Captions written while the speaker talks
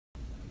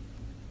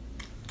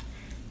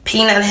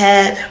Peanut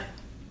Head.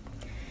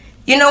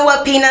 You know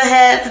what, Peanut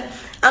Head?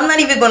 I'm not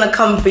even gonna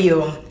come for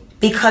you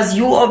because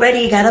you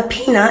already got a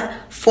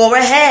peanut for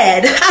a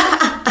head.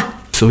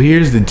 So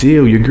here's the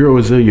deal. Your girl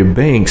Azealia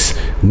Banks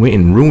went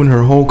and ruined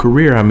her whole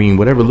career. I mean,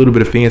 whatever little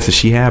bit of fans that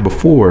she had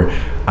before,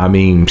 I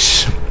mean,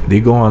 they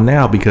go on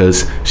now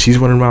because she's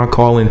running around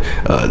calling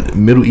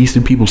Middle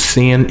Eastern people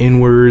saying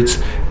N-words.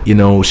 You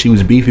know, she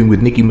was beefing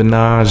with Nicki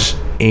Minaj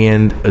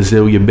and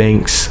Azealia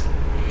Banks.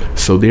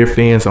 So their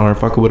fans aren't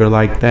fucking with her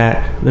like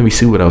that. Let me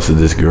see what else did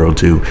this girl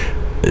do.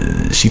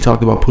 She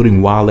talked about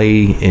putting Wale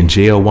in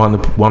jail,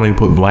 wanting to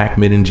put black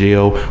men in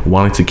jail,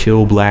 wanting to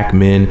kill black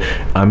men.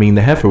 I mean,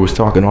 the heifer was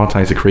talking all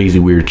kinds of crazy,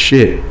 weird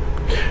shit.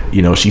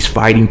 You know, she's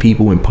fighting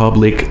people in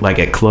public, like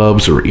at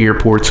clubs or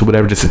airports or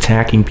whatever, just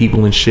attacking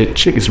people and shit.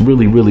 Chick is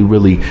really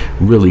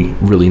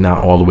not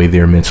all the way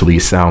there mentally.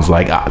 It sounds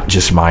like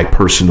just my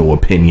personal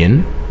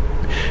opinion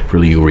for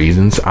legal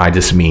reasons. I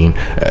just mean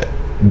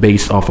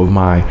based off of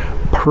my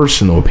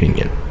personal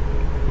opinion.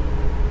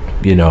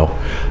 You know,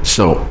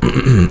 so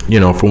you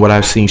know, from what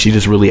I've seen, she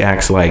just really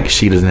acts like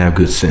she doesn't have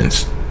good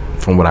sense.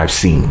 From what I've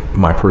seen,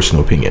 my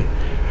personal opinion.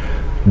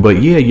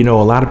 But yeah, you know,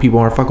 a lot of people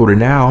aren't fucking with her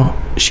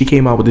now. She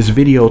came out with this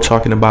video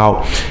talking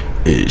about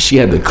she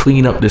had to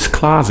clean up this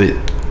closet,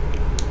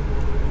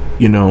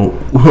 you know,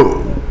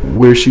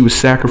 where she was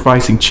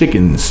sacrificing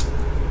chickens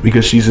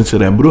because she's into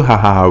that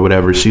brujaha or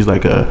whatever. She's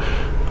like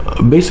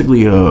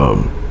basically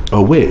a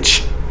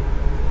witch.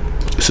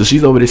 So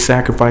she's over there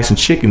sacrificing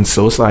chickens.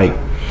 So it's like,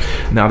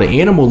 now the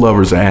animal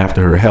lovers are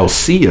after her. Hell,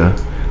 Sia,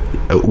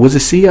 was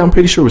it Sia? I'm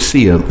pretty sure it was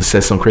Sia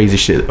said some crazy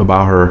shit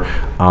about her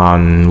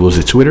on, was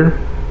it Twitter?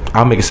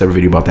 I'll make a separate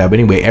video about that. But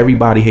anyway,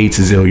 everybody hates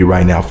Azealia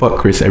right now. Fuck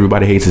Chris,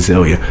 everybody hates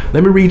Azealia.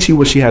 Let me read to you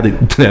what she had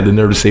the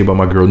nerve to say about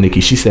my girl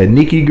Nikki. She said,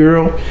 "Nikki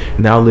girl,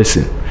 now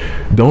listen,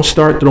 don't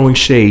start throwing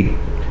shade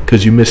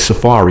because you missed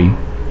Safari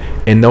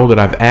and know that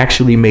I've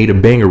actually made a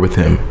banger with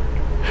him.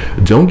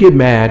 Don't get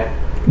mad,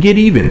 get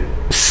even.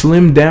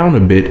 Slim down a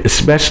bit,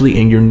 especially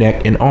in your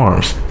neck and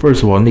arms."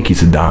 First of all,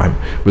 Nikki's a dime,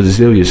 but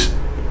Azalea's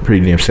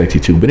pretty damn sexy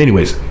too. But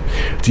anyways,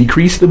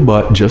 decrease the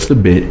butt just a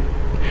bit.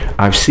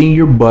 I've seen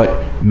your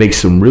butt make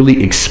some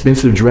really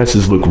expensive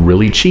dresses look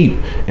really cheap,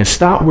 and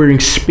stop wearing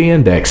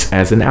spandex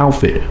as an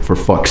outfit, for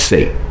fuck's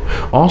sake.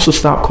 Also,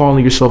 stop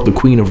calling yourself the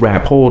queen of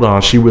rap. Hold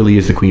on, she really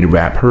is the queen of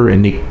rap. Her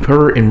and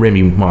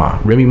Remy Ma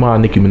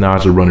and Nicki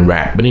Minaj are running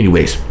rap. But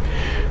anyways,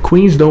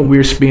 queens don't wear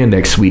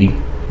spandex, sweetie.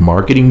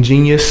 Marketing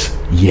genius?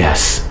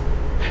 Yes.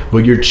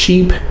 But your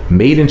cheap,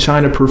 made in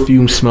China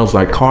perfume smells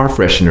like car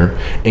freshener,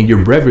 and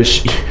your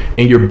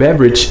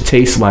beverage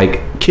tastes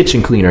like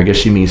kitchen cleaner. I guess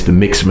she means the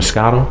mixed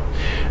Moscato.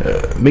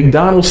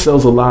 McDonald's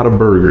sells a lot of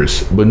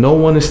burgers, but no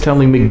one is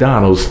telling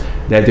McDonald's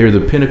that they're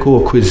the pinnacle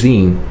of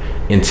cuisine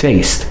and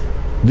taste.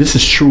 This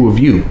is true of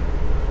you.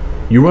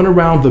 You run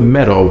around the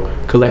meadow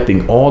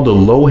collecting all the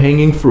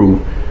low-hanging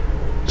fruit.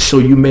 So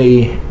you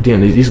may, damn,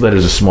 these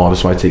letters are small,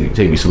 that's why it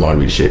take me so long to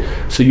read the shit.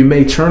 So you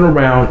may turn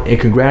around and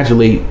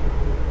congratulate,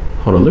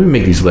 hold on, let me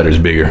make these letters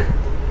bigger.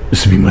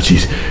 This would be much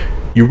easier.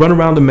 You run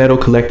around the meadow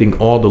collecting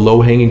all the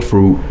low-hanging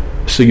fruit,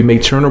 so you may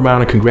turn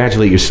around and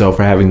congratulate yourself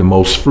for having the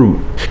most fruit.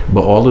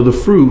 But all of the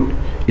fruit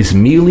is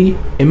mealy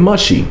and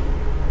mushy.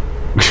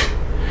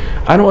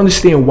 I don't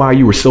understand why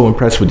you were so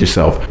impressed with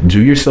yourself.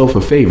 Do yourself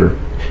a favor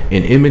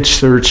and image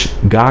search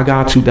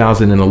Gaga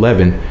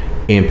 2011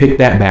 and pick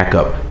that back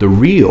up. The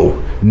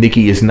real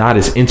Nikki is not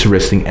as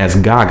interesting as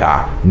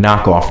Gaga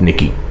knockoff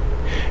Nikki.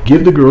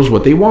 Give the girls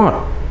what they want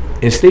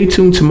and stay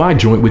tuned to my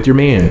joint with your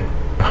man.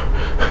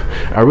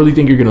 I really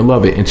think you're gonna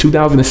love it. In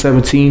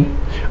 2017,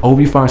 I hope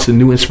you find some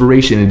new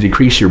inspiration and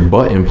decrease your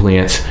butt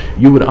implants.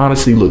 You would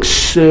honestly look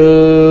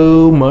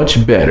so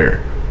much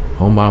better.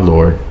 Oh my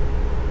Lord.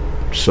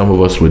 Some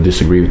of us would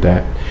disagree with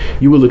that.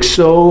 You would look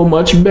so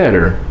much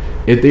better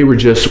if they were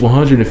just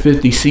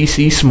 150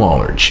 cc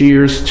smaller.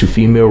 Cheers to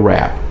female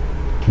rap.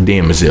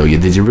 Damn,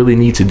 Azealia, did you really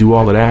need to do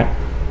all of that?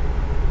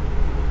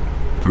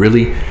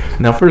 Really?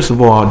 Now, first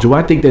of all, do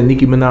I think that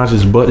Nicki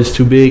Minaj's butt is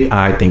too big?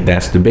 I think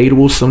that's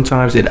debatable.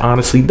 Sometimes it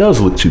honestly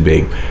does look too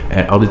big.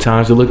 At other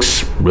times it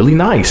looks really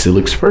nice. It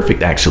looks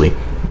perfect, actually.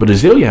 But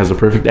Azealia has a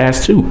perfect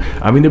ass too.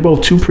 I mean, they're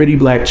both two pretty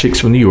black chicks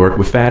from New York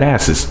with fat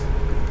asses.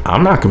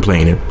 I'm not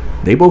complaining.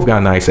 They both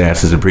got nice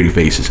asses and pretty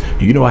faces.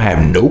 You know I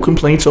have no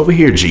complaints over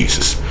here,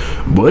 Jesus.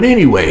 But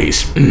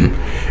anyways,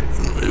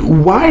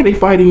 why are they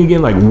fighting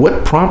again? Like,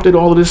 what prompted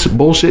all of this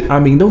bullshit? I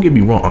mean, don't get me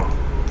wrong.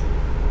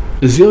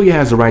 Azealia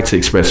has the right to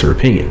express her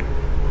opinion.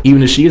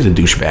 Even if she is a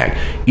douchebag.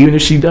 Even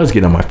if she does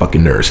get on my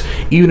fucking nerves.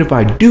 Even if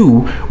I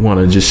do want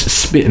to just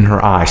spit in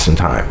her eye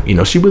sometime. You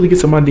know, she really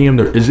gets on my damn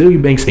nerves.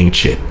 Azealia Banks ain't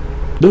shit.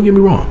 Don't get me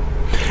wrong.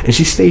 And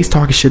she stays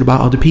talking shit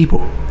about other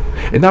people.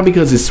 And not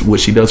because it's what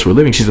she does for a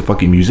living. She's a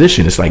fucking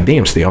musician. It's like,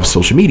 damn, stay off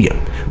social media.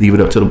 Leave it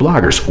up to the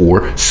bloggers.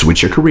 Or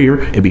switch your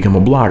career and become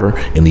a blogger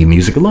and leave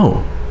music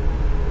alone.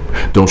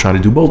 Don't try to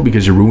do both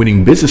because you're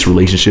ruining business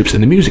relationships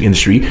in the music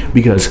industry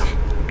because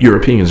your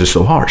opinions are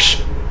so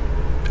harsh.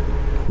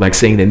 Like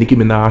saying that Nicki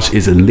Minaj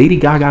is a Lady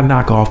Gaga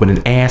knockoff with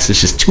an ass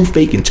that's just too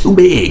fake and too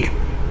big.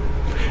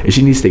 and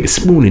she needs to take a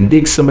spoon and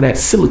dig some of that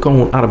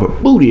silicone out of her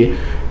booty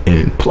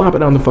and plop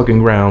it on the fucking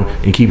ground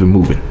and keep it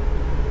moving.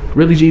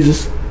 Really,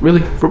 Jesus?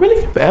 Really? For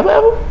really? Forever,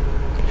 ever?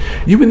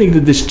 You would think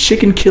that this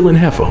chicken killing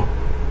heifer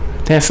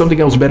has something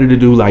else better to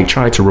do, like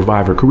trying to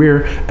revive her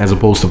career as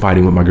opposed to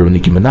fighting with my girl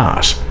Nicki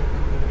Minaj.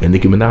 And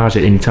Nicki Minaj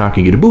at any time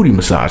can get a booty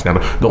massage. Now,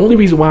 the only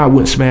reason why I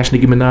wouldn't smash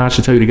Nicki Minaj,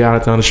 to tell you the God,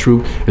 it's honest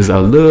truth, is I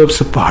love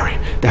Safari.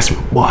 That's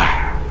my boy.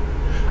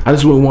 I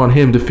just wouldn't want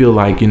him to feel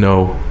like, you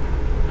know,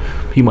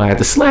 he might have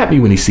to slap me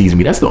when he sees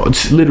me.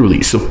 That's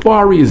literally,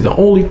 Safari is the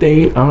only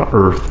thing on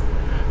earth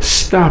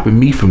stopping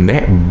me from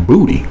that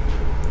booty.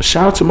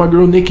 Shout out to my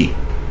girl Nikci.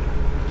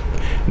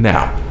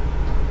 Now,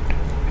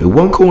 in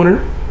one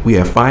corner, we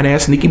have fine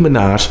ass Nicki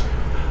Minaj,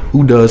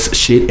 who does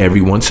shit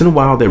every once in a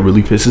while that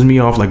really pisses me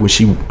off. Like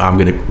when I'm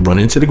gonna run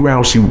into the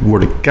ground, she wore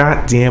the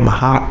goddamn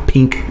hot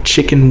pink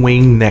chicken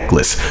wing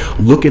necklace.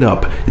 Look it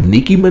up,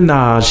 Nicki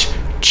Minaj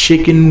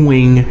chicken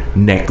wing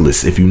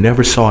necklace. If you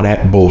never saw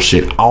that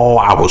bullshit, oh,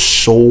 I was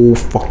so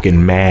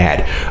fucking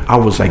mad. I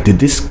was like, did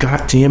this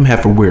goddamn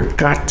heifer wear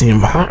goddamn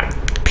hot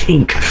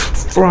pink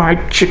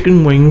fried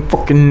chicken wing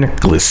fucking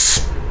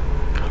necklace?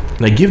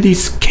 Now give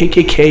these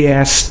KKK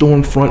ass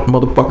Stormfront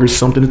motherfuckers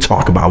something to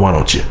talk about, why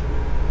don't you?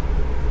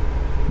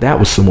 That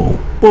was some old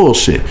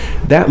bullshit.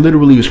 That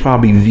literally was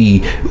probably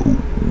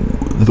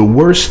the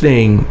worst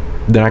thing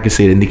that I could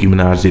say that Nicki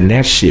Minaj did, and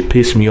that shit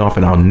pissed me off,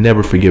 and I'll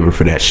never forgive her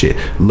for that shit.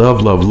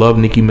 Love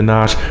Nicki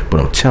Minaj, but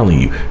I'm telling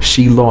you,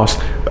 she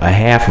lost a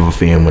half of a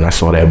fan when I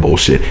saw that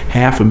bullshit.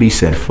 Half of me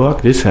said,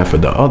 fuck this heifer.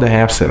 The other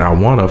half said, I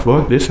wanna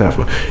fuck this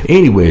heifer.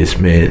 Anyways,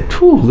 man,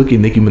 look at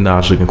Nicki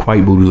Minaj looking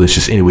quite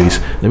bootylicious. Anyways,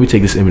 let me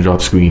take this image off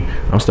the screen.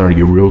 I'm starting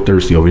to get real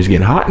thirsty over here. It's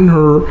getting hot in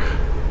her.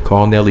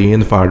 Call Nelly in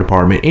the fire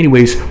department.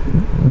 Anyways,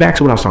 back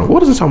to what I was talking about.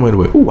 What is this talking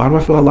about? Ooh, why do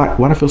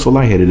I feel so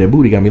lightheaded? That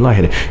booty got me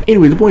lightheaded.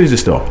 Anyway, the point is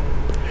this though.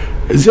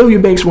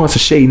 Azealia Banks wants to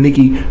shade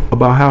Nikki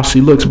about how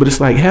she looks, but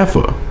it's like,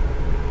 heifer,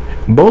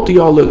 both of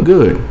y'all look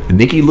good.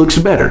 Nikki looks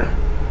better.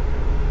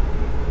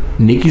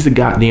 Nikki's a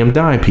goddamn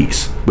dime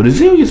piece, but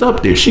Azalea's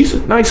up there. She's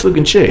a nice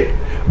looking chick.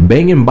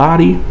 Banging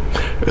body.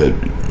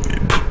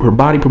 Her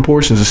body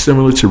proportions are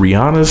similar to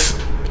Rihanna's.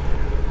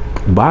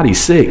 Body's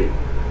sick.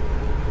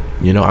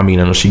 You know, I mean,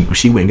 I know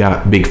she went and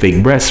got big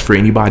fake breasts. For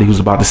anybody who's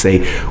about to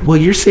say, well,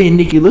 you're saying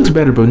Nikki looks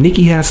better, but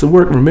Nikki has to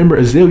work. Remember,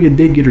 Azealia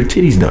did get her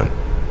titties done.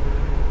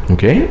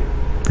 Okay?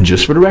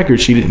 Just for the record,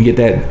 she didn't get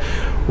that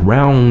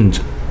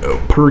round,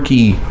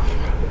 perky,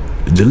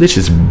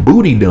 delicious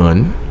booty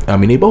done. I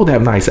mean, they both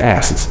have nice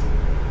asses.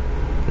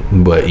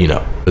 But, you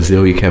know,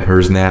 Azealia kept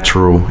hers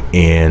natural,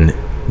 and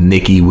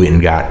Nikki went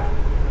and got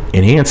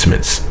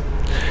enhancements.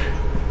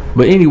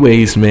 But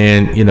anyways,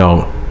 man, you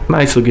know,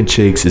 nice looking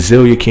chicks.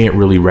 Azealia can't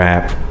really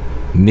rap.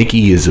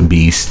 Nikki is a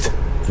beast.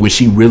 When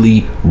she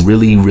really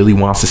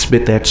wants to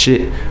spit that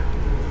shit,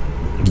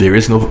 there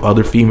is no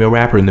other female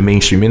rapper in the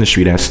mainstream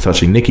industry that's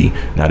touching Nikki.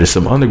 Now there's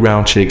some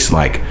underground chicks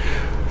like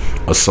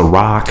a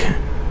Ciroc.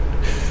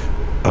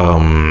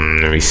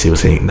 Let me see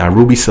what's saying. Now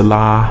Ruby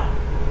Salah.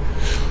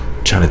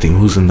 I'm trying to think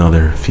who's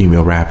another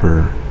female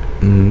rapper.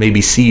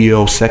 Maybe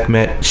CEO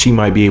Sekhmet. She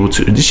might be able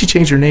to. Did she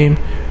change her name?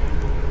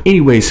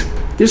 Anyways,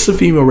 there's some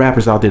female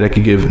rappers out there that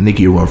could give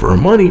Nikki a run for her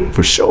money,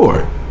 for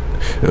sure.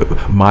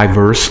 My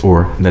Verse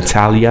or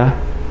Natalia,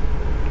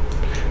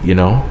 you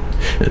know,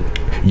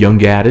 Young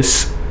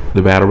Gaddis,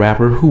 the battle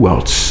rapper. Who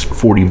else?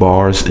 40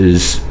 Bars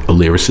is a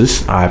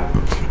lyricist. I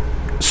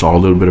saw a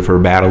little bit of her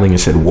battling and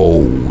said,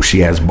 whoa, she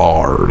has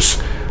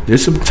bars.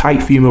 There's some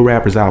tight female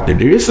rappers out there.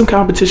 There is some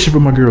competition for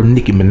my girl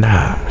Nicki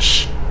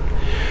Minaj.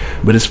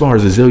 But as far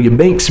as Azealia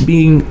Banks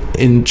being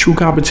in true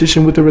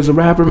competition with her as a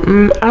rapper,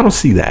 I don't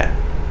see that.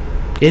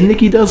 And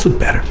Nikki does look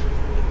better.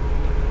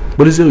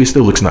 But Azealia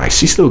still looks nice.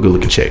 She's still a good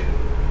looking chick.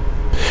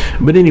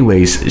 But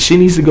anyways, she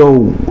needs to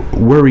go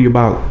worry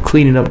about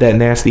cleaning up that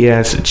nasty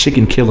ass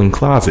chicken killing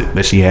closet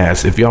that she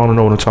has. If y'all don't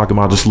know what I'm talking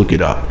about, just look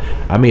it up.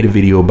 I made a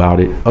video about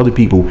it. Other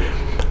people,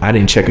 I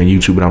didn't check on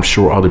YouTube, but I'm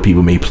sure other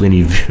people made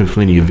plenty of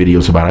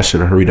videos about it. I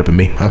should have hurried up and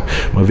made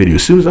my video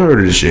as soon as I heard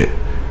of this shit.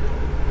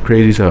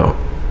 Crazy as hell.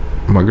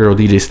 My girl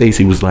DJ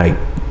Stacy was like,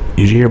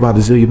 did you hear about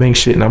the Azealia Banks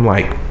shit? And I'm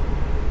like,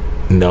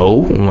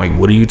 no. I'm like,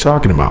 what are you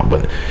talking about?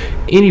 But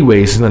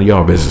anyways, it's none of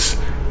y'all business.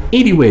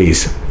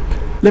 Anyways,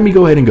 let me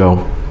go ahead and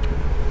go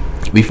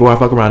before I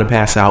fuck around and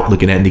pass out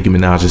looking at Nicki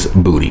Minaj's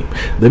booty.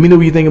 Let me know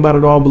what you think about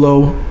it all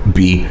below.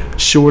 Be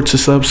sure to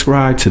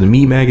subscribe to the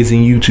Meat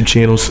Magazine YouTube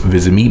channels.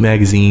 Visit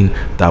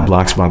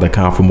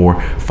meatmagazine.blogspot.com for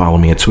more. Follow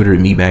me on Twitter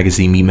at Meat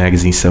Magazine, Meat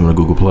Magazine 7 on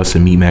Google+,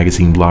 and Meat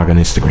Magazine blog on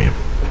Instagram.